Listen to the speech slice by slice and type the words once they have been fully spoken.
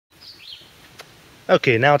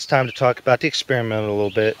Okay, now it's time to talk about the experiment a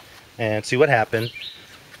little bit and see what happened.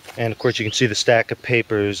 And of course you can see the stack of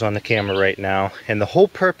papers on the camera right now. And the whole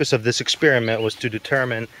purpose of this experiment was to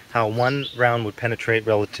determine how one round would penetrate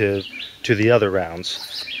relative to the other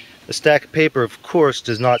rounds. The stack of paper, of course,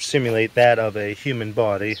 does not simulate that of a human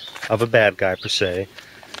body, of a bad guy per se.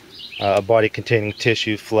 A body containing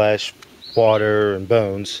tissue, flesh, water, and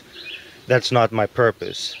bones. That's not my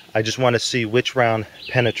purpose. I just want to see which round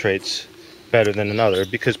penetrates better than another,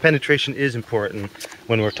 because penetration is important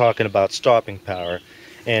when we're talking about stopping power.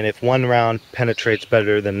 And if one round penetrates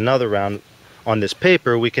better than another round on this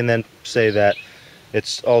paper, we can then say that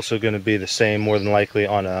it's also going to be the same, more than likely,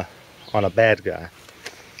 on a bad guy.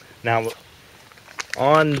 Now,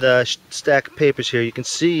 on the stack of papers here, you can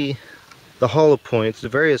see the hollow points, the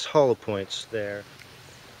various hollow points there.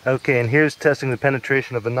 Okay, and here's testing the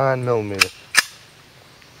penetration of a 9mm.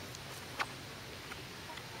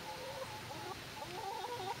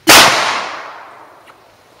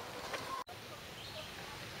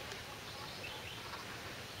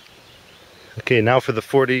 Okay, now for the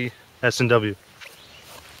 40s&w.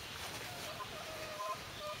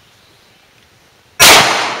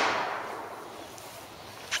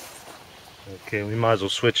 Okay, we might as well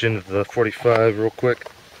switch into the 45 real quick.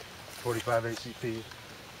 45 ACP.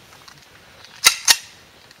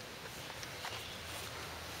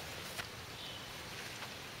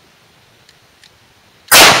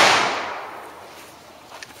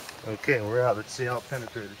 Okay, we're out. Let's see how it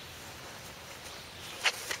penetrated.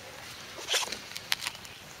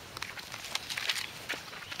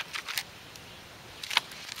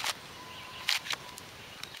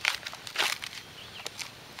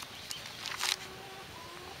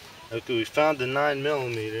 Okay, we found the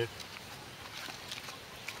 9mm.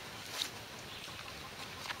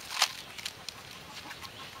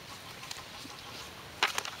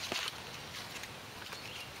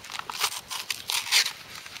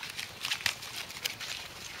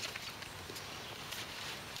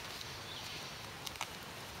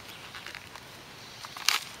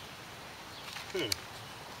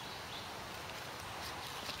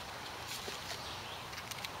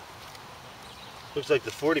 Looks like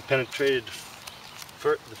the 40 penetrated the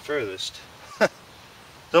furthest. It's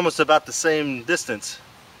almost about the same distance.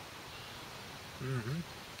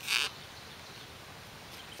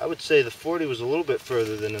 I would say the 40 was a little bit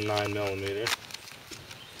further than the 9mm.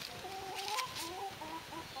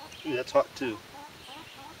 Ooh, that's hot too.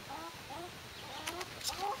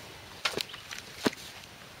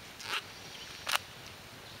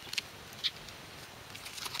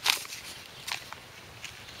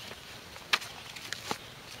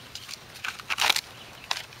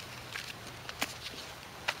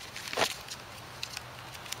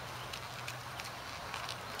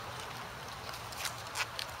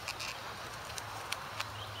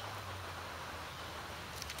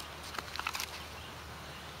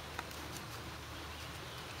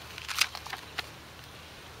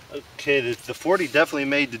 Okay, the 40 definitely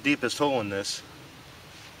made the deepest hole in this.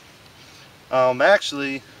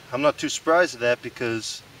 Actually, I'm not too surprised at that,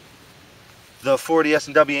 because the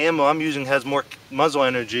 40s&w ammo I'm using has more muzzle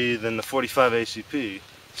energy than the 45 ACP.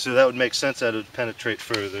 So that would make sense that it would penetrate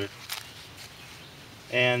further.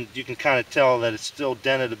 And you can kind of tell that it's still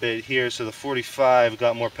dented a bit here, so the 45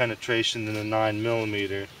 got more penetration than the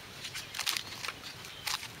 9mm.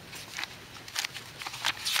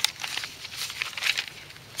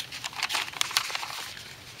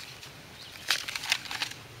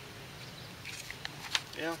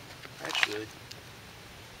 Yeah, actually.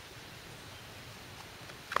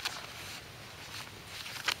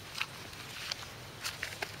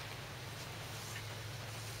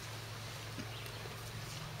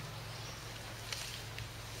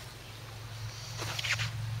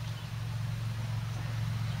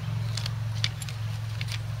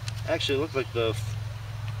 Actually, it looked like the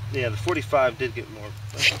 45 did get more.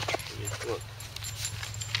 Look.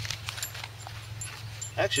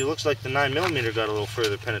 Actually, it looks like the 9mm got a little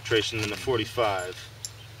further penetration than the 45. That's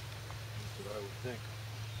what I would think.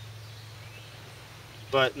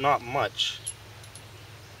 But not much.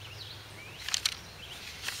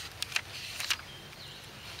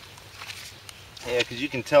 Yeah, because you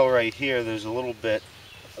can tell right here there's a little bit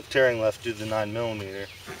of tearing left due to the 9mm,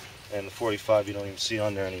 and the 45 you don't even see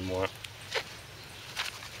on there anymore.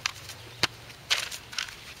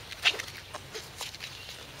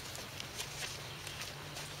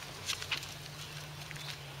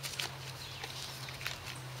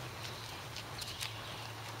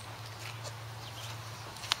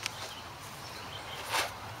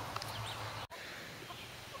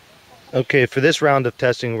 Okay, for this round of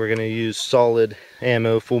testing we're going to use solid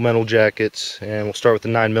ammo, full metal jackets, and we'll start with the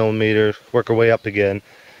 9mm, work our way up again,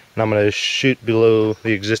 and I'm going to shoot below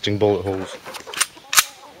the existing bullet holes.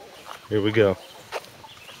 Here we go.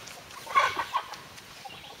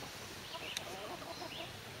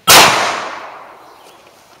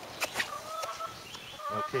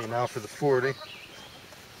 Okay, now for the 40.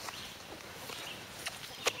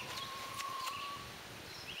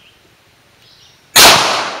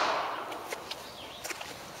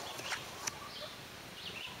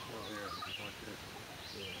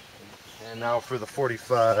 And now for the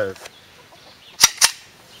 45.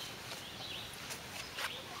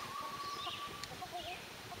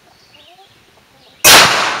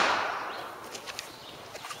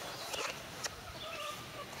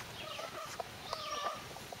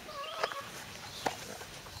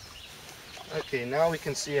 Okay, now we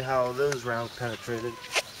can see how those rounds penetrated.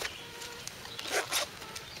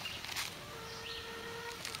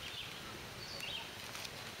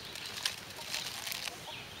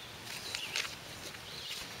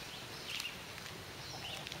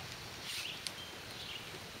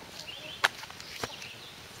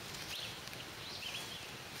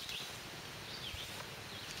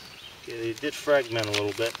 Okay, they did fragment a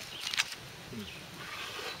little bit.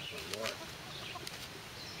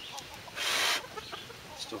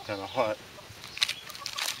 Still kind of hot.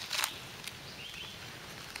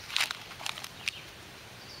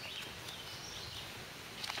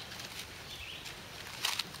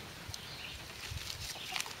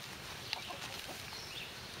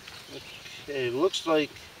 Okay, it looks like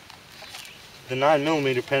the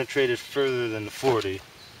 9mm penetrated further than the 40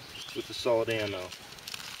 with the solid ammo.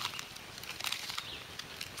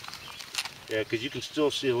 Yeah, because you can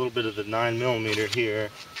still see a little bit of the 9mm here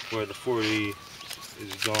where the 40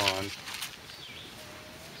 is gone.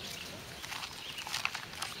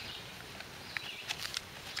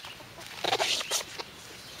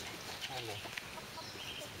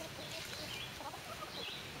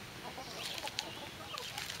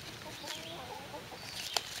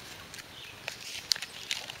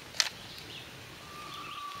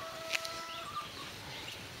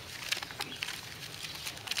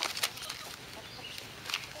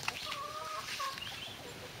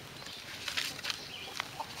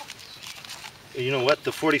 You know what?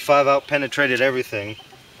 The 45 out penetrated everything.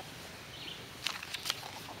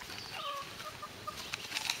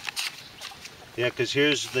 Yeah, because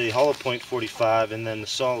here's the hollow point 45 and then the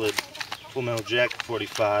solid full metal jacket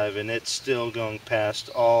 45, and it's still going past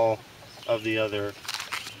all of the other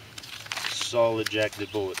solid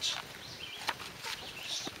jacketed bullets.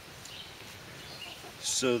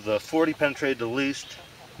 So the 40 penetrated the least,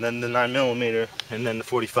 then the 9mm, and then the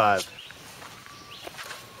 45.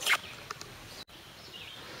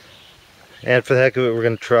 And for the heck of it, we're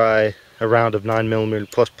going to try a round of 9mm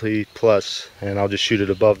plus P plus, and I'll just shoot it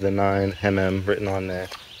above the 9mm written on there.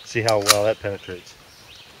 See how well that penetrates.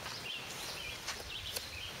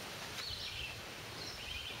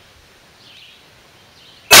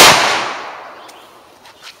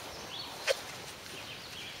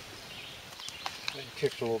 It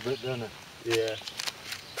kicks a little bit, doesn't it? Yeah.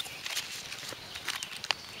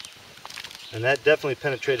 And that definitely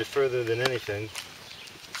penetrated further than anything.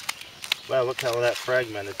 Wow, look how that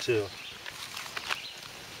fragmented too.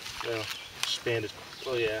 Well, expanded.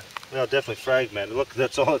 Oh yeah. Well, definitely fragmented. Look,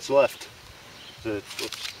 that's all that's left. So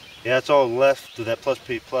yeah, that's all left of that plus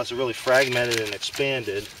P plus. It really fragmented and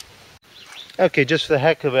expanded. Okay, just for the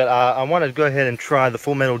heck of it, I want to go ahead and try the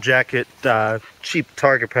full metal jacket cheap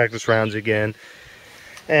target practice rounds again.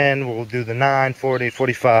 And we'll do the 9, 40,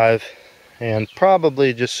 45, and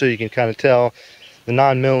probably, just so you can kind of tell, the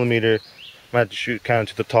 9mm might have to shoot kind of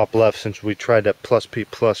to the top left since we tried that plus P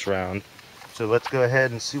plus round. So let's go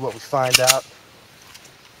ahead and see what we find out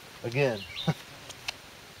again.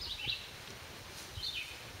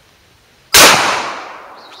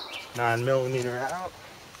 9mm out.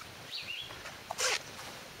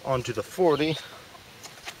 Onto the 40.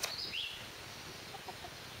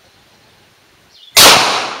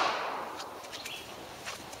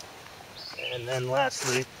 And then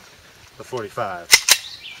lastly, the 45.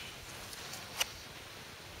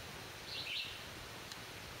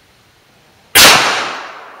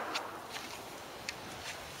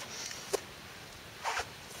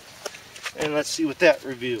 And let's see what that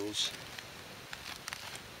reveals.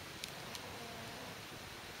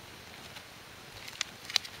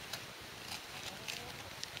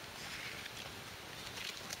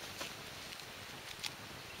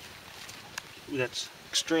 Ooh, that's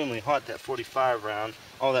extremely hot, that 45 round.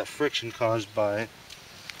 All that friction caused by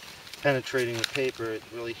penetrating the paper, it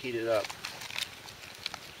really heated up.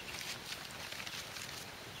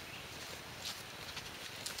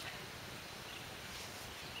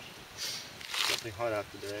 definitely hot out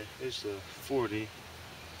today. Here's the 40.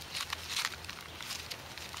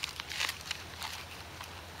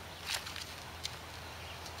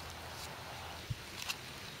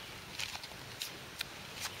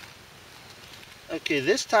 Okay,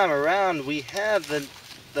 this time around we have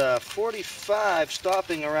the 45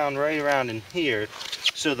 stopping around right around in here.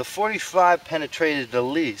 So the 45 penetrated the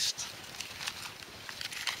least.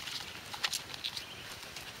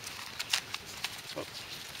 Oh,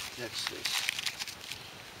 that's this.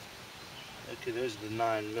 Okay, there's the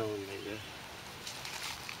 9mm.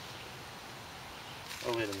 Oh,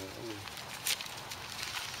 wait a minute.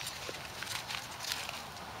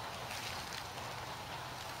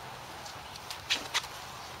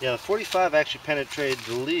 Yeah, the 45 actually penetrated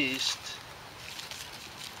the least.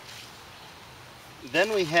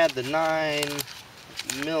 Then we had the 9mm.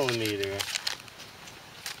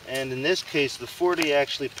 And in this case, the 40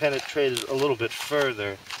 actually penetrated a little bit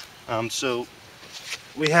further. So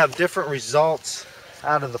we have different results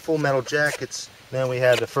out of the full metal jackets than we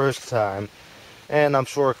had the first time. And I'm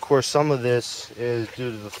sure, of course, some of this is due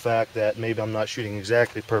to the fact that maybe I'm not shooting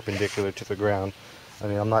exactly perpendicular to the ground. I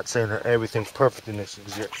mean, I'm not saying that everything's perfect in this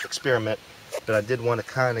experiment, but I did want to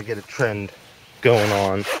kind of get a trend going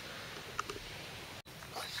on.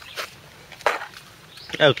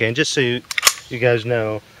 Okay, and just so you guys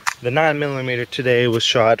know, the 9mm today was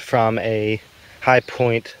shot from a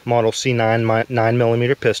Hi-Point Model C9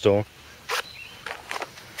 9mm pistol.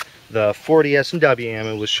 The 40 S&W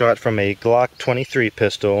ammo was shot from a Glock 23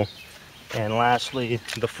 pistol. And lastly,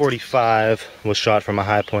 the 45 was shot from a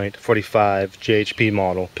Hi-Point 45 JHP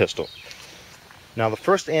model pistol. Now the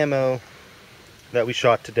first ammo that we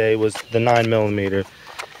shot today was the 9mm.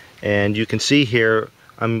 And you can see here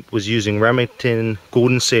I was using Remington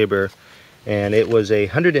Golden Saber. And it was a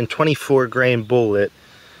 124 grain bullet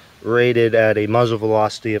rated at a muzzle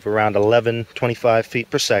velocity of around 11.25 feet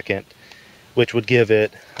per second, which would give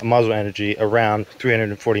it a muzzle energy around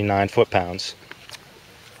 349 foot-pounds.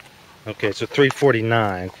 Okay, so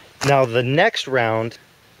 349. Now the next round,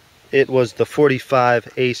 it was the 45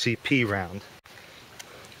 ACP round.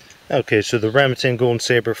 Okay, so the Remington Golden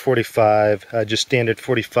Saber 45, just standard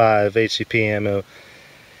 45 ACP ammo,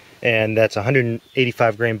 and that's a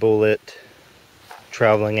 185 grain bullet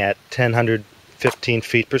traveling at 1,015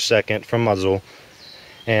 feet per second from muzzle,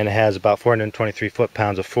 and it has about 423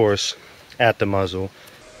 foot-pounds of force at the muzzle.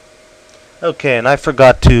 Okay, and I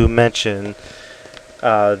forgot to mention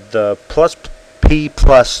the P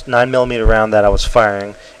plus 9mm round that I was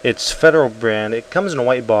firing. It's Federal brand. It comes in a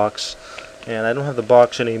white box, and I don't have the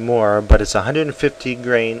box anymore, but it's a 115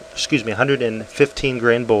 grain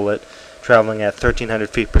bullet traveling at 1,300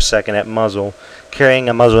 feet per second at muzzle, carrying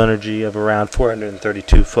a muzzle energy of around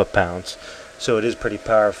 432 foot-pounds. So it is pretty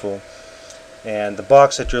powerful. And the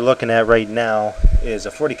box that you're looking at right now is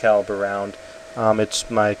a 40 caliber round. It's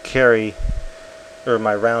my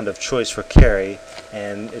my round of choice for carry,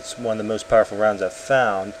 and it's one of the most powerful rounds I've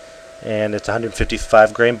found. And it's a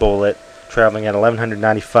 155 grain bullet traveling at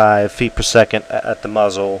 1,195 feet per second at the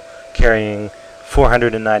muzzle, carrying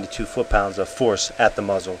 492 foot-pounds of force at the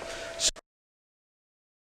muzzle.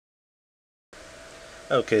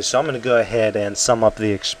 Okay, so I'm going to go ahead and sum up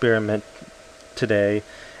the experiment today.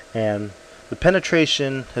 And the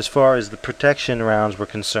penetration, as far as the protection rounds were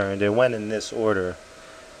concerned, it went in this order.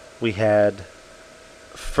 We had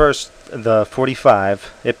first the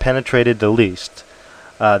 45, it penetrated the least,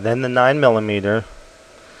 then the 9mm,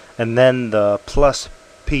 and then the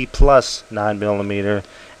P plus 9mm,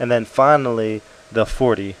 and then finally the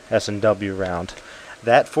 40 S&W round.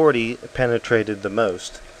 That 40 penetrated the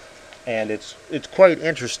most, and it's quite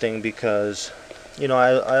interesting because, you know,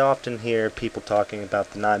 I often hear people talking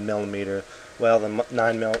about the 9mm. Well, the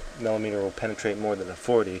 9mm will penetrate more than a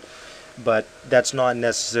 40, but that's not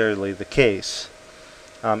necessarily the case.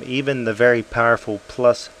 Even the very powerful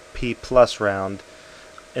P plus round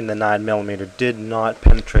in the 9mm did not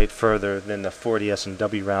penetrate further than the 40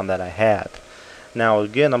 S&W round that I had. Now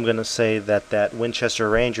again, I'm going to say that Winchester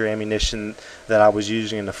Ranger ammunition that I was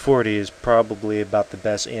using in the 40 is probably about the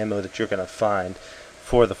best ammo that you're going to find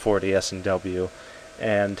for the 40 S&W,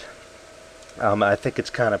 and I think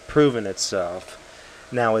it's kind of proven itself.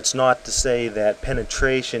 Now, it's not to say that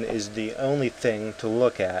penetration is the only thing to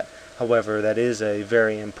look at. However, that is a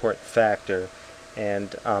very important factor,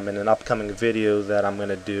 and in an upcoming video that I'm going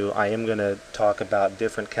to do, I am going to talk about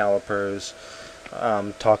different calipers,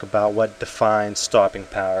 talk about what defines stopping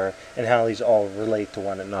power and how these all relate to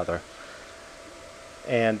one another.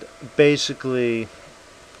 And basically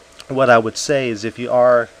what I would say is, if you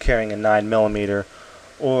are carrying a 9mm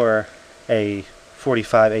or a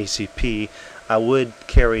 45 ACP, I would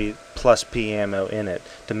carry plus P ammo in it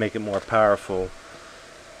to make it more powerful.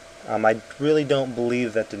 I really don't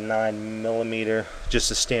believe that the 9mm, just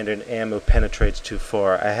the standard ammo, penetrates too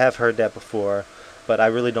far. I have heard that before, but I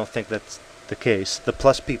really don't think that's the case. The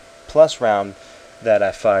plus P plus round that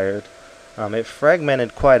I fired, it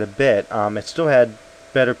fragmented quite a bit. It still had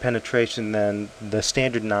better penetration than the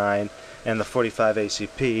standard 9 and the 45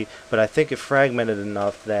 ACP, but I think it fragmented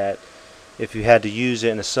enough that if you had to use it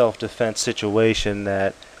in a self-defense situation,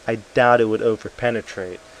 that I doubt it would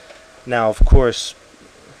over-penetrate. Now, of course,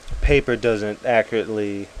 paper doesn't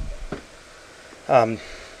accurately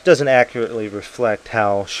reflect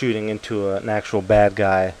how shooting into an actual bad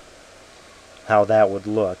guy, how that would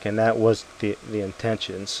look, and that was the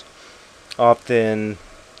intentions. Often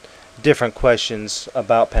different questions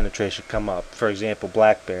about penetration come up. For example,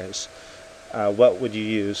 black bears. What would you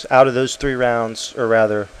use out of those 3 rounds, or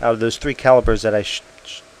rather out of those 3 calibers that I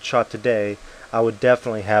shot today? I would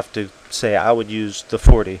definitely have to say I would use the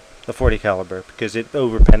 40 caliber, because it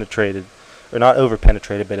over-penetrated, or not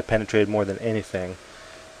over-penetrated, but it penetrated more than anything.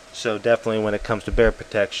 So definitely when it comes to bear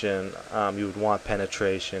protection, you would want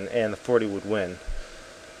penetration, and the 40 would win,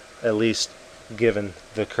 at least given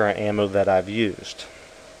the current ammo that I've used.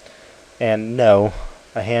 And no,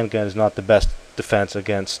 a handgun is not the best defense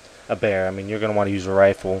against a bear. I mean, you're going to want to use a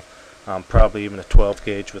rifle, probably even a 12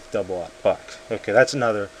 gauge with double-aught buck. Okay, that's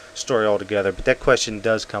another story altogether, but that question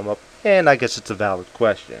does come up, and I guess it's a valid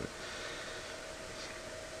question.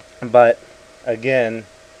 But again,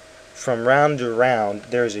 from round to round,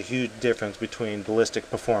 there's a huge difference between ballistic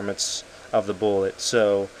performance of the bullet.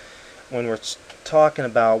 So when we're talking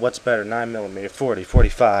about what's better, 9mm, 40,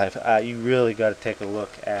 45, you really got to take a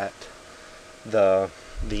look at the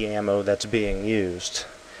ammo that's being used.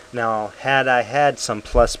 Now, had I had some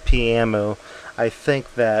plus P ammo, I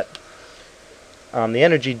think that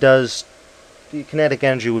the kinetic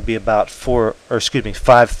energy would be about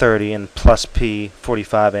 530 in plus P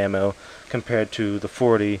 45 ammo compared to the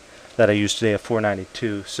 40 that I used today at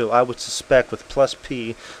 492. So I would suspect with plus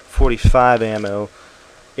P 45 ammo,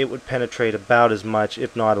 it would penetrate about as much,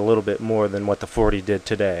 if not a little bit more, than what the 40 did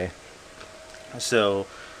today. So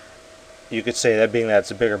you could say that being that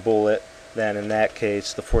it's a bigger bullet, then in that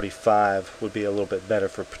case the 45 would be a little bit better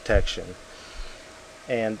for protection.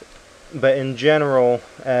 But in general,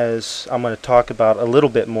 as I'm going to talk about a little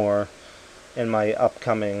bit more in my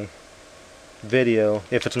upcoming video,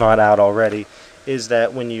 if it's not out already, is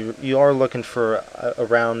that when you are looking for a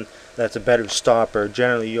round that's a better stopper,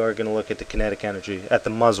 generally you are going to look at the kinetic energy, at the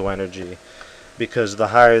muzzle energy, because the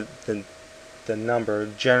higher the number,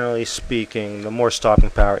 generally speaking, the more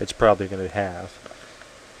stopping power it's probably going to have.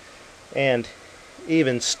 And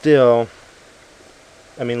even still,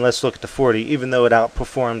 I mean, let's look at the 40. Even though it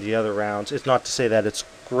outperformed the other rounds, it's not to say that it's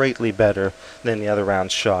greatly better than the other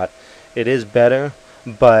rounds shot. It is better,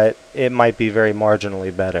 but it might be very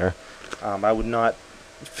marginally better. I would not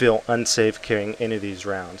feel unsafe carrying any of these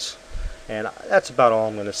rounds. And that's about all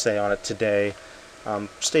I'm going to say on it today.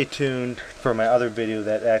 Stay tuned for my other video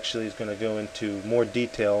that actually is going to go into more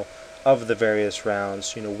detail of the various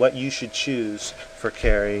rounds, what you should choose for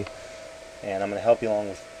carry, and I'm going to help you along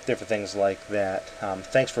with different things like that.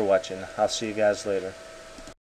 Thanks for watching. I'll see you guys later.